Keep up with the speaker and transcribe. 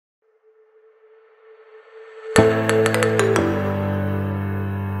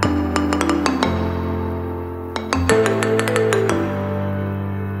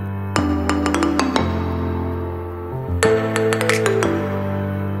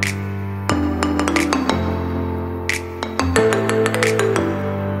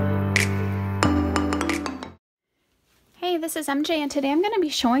This is MJ, and today I'm going to be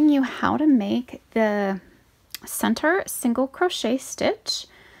showing you how to make the center single crochet stitch,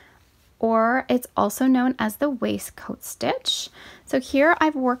 or it's also known as the waistcoat stitch. So here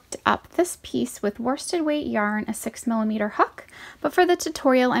I've worked up this piece with worsted weight yarn, a 6mm hook, but for the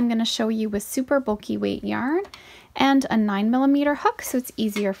tutorial I'm going to show you with super bulky weight yarn and a 9mm hook, so it's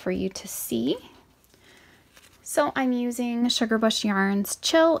easier for you to see. So I'm using Sugar Bush Yarns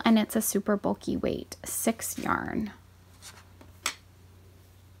Chill, and it's a super bulky weight 6 yarn.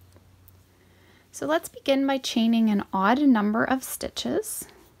 So let's begin by chaining an odd number of stitches.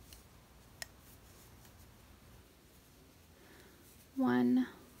 1,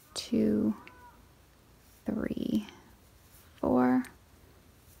 2, 3, 4,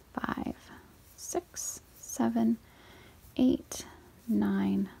 5, 6, 7, 8,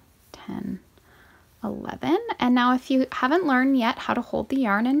 9, 10, 11. And now if you haven't learned yet how to hold the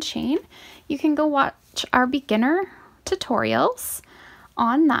yarn and chain, you can go watch our beginner tutorials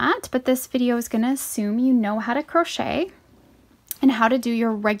on that, but this video is going to assume you know how to crochet and how to do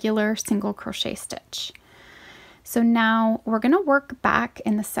your regular single crochet stitch. So now we're going to work back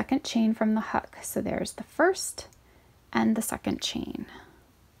in the second chain from the hook. So there's the first and the second chain.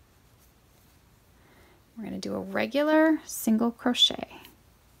 We're going to do a regular single crochet.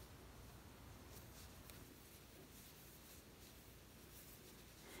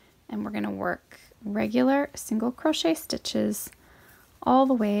 And we're going to work regular single crochet stitches all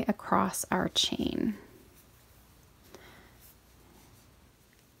the way across our chain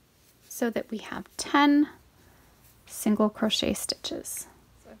so that we have 10 single crochet stitches.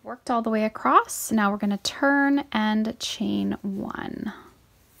 So I've worked all the way across. Now we're going to turn and chain 1.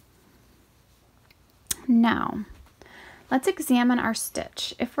 Now let's examine our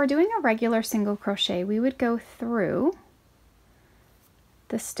stitch. If we're doing a regular single crochet, we would go through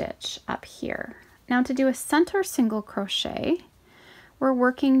the stitch up here. Now to do a center single crochet, we're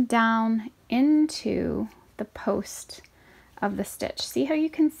working down into the post of the stitch. See how you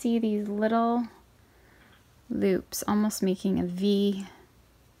can see these little loops almost making a V?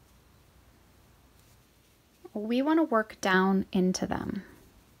 We want to work down into them.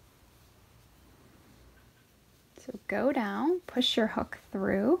 So go down, push your hook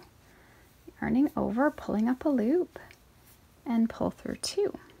through, yarning over, pulling up a loop, and pull through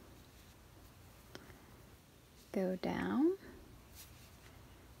 2. Go down.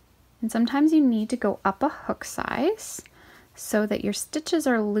 And sometimes you need to go up a hook size so that your stitches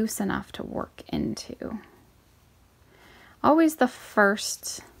are loose enough to work into. Always the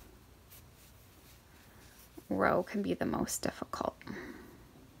first row can be the most difficult.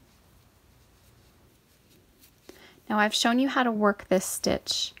 Now I've shown you how to work this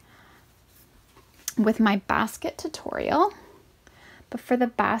stitch with my basket tutorial, but for the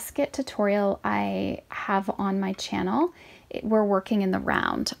basket tutorial I have on my channel, we're working in the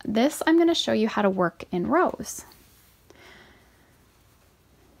round. This I'm going to show you how to work in rows.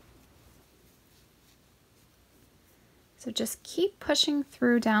 So just keep pushing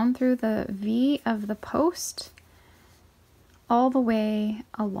through, down through the V of the post, all the way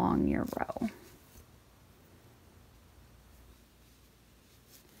along your row.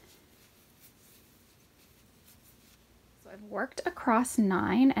 I've worked across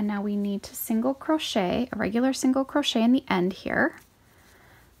 9, and now we need to single crochet, a regular single crochet in the end here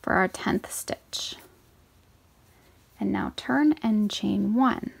for our 10th stitch. And now turn and chain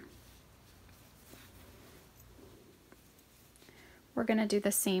 1. We're going to do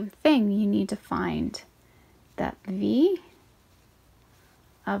the same thing. You need to find that V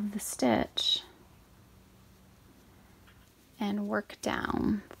of the stitch and work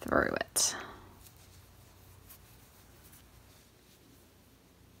down through it.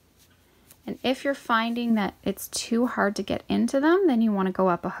 And if you're finding that it's too hard to get into them, then you want to go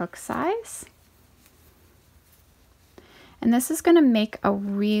up a hook size. And this is going to make a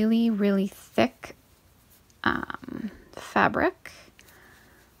really, really thick fabric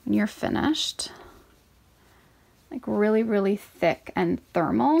when you're finished. Like really, really thick and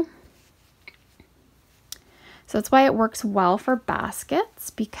thermal. So that's why it works well for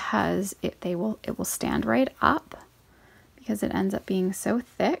baskets, because it will stand right up because it ends up being so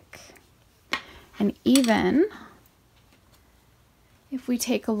thick. And even if we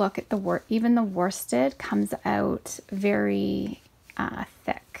take a look at the even the worsted comes out very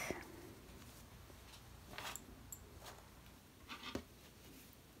thick.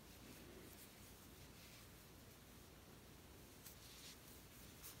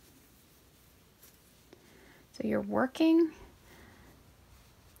 So you're working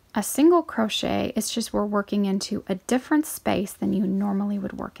a single crochet, it's just we're working into a different space than you normally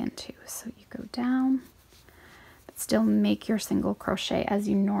would work into. So you go down, but still make your single crochet as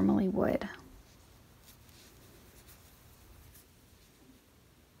you normally would.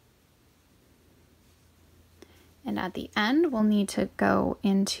 And at the end, we'll need to go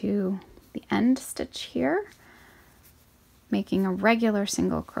into the end stitch here, making a regular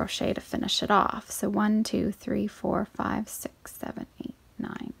single crochet to finish it off. So 1, 2, 3, 4, 5, 6, 7, 8,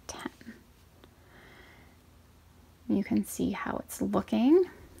 9, 10. You can see how it's looking.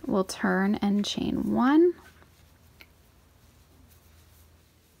 We'll turn and chain 1.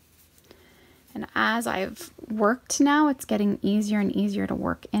 And as I've worked now, it's getting easier and easier to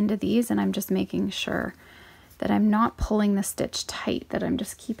work into these, and I'm just making sure that I'm not pulling the stitch tight, that I'm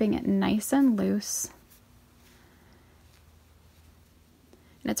just keeping it nice and loose.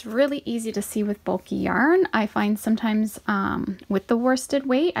 And it's really easy to see with bulky yarn. I find sometimes with the worsted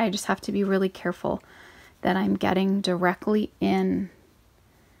weight, I just have to be really careful that I'm getting directly in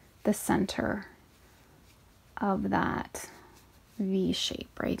the center of that V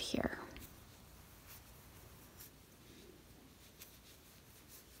shape right here.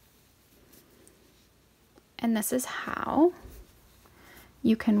 And this is how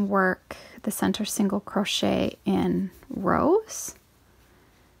you can work the center single crochet in rows.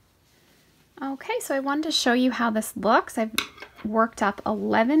 Okay, so I wanted to show you how this looks. I've worked up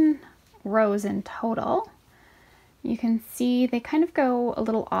 11 rows in total. You can see they kind of go a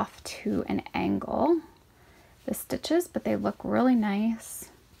little off to an angle, the stitches, but they look really nice.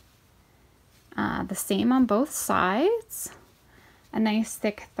 The same on both sides. A nice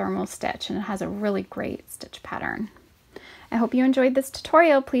thick thermal stitch, and it has a really great stitch pattern. I hope you enjoyed this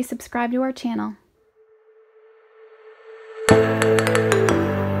tutorial. Please subscribe to our channel.